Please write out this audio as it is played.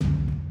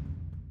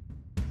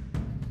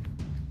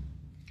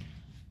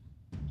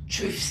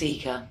Truth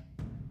Seeker,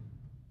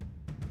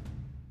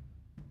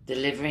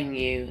 delivering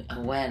you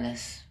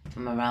awareness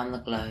from around the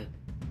globe,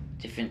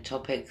 different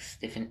topics,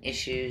 different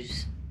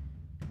issues,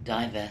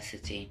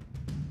 diversity,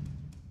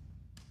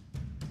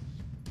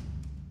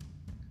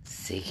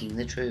 seeking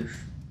the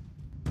truth.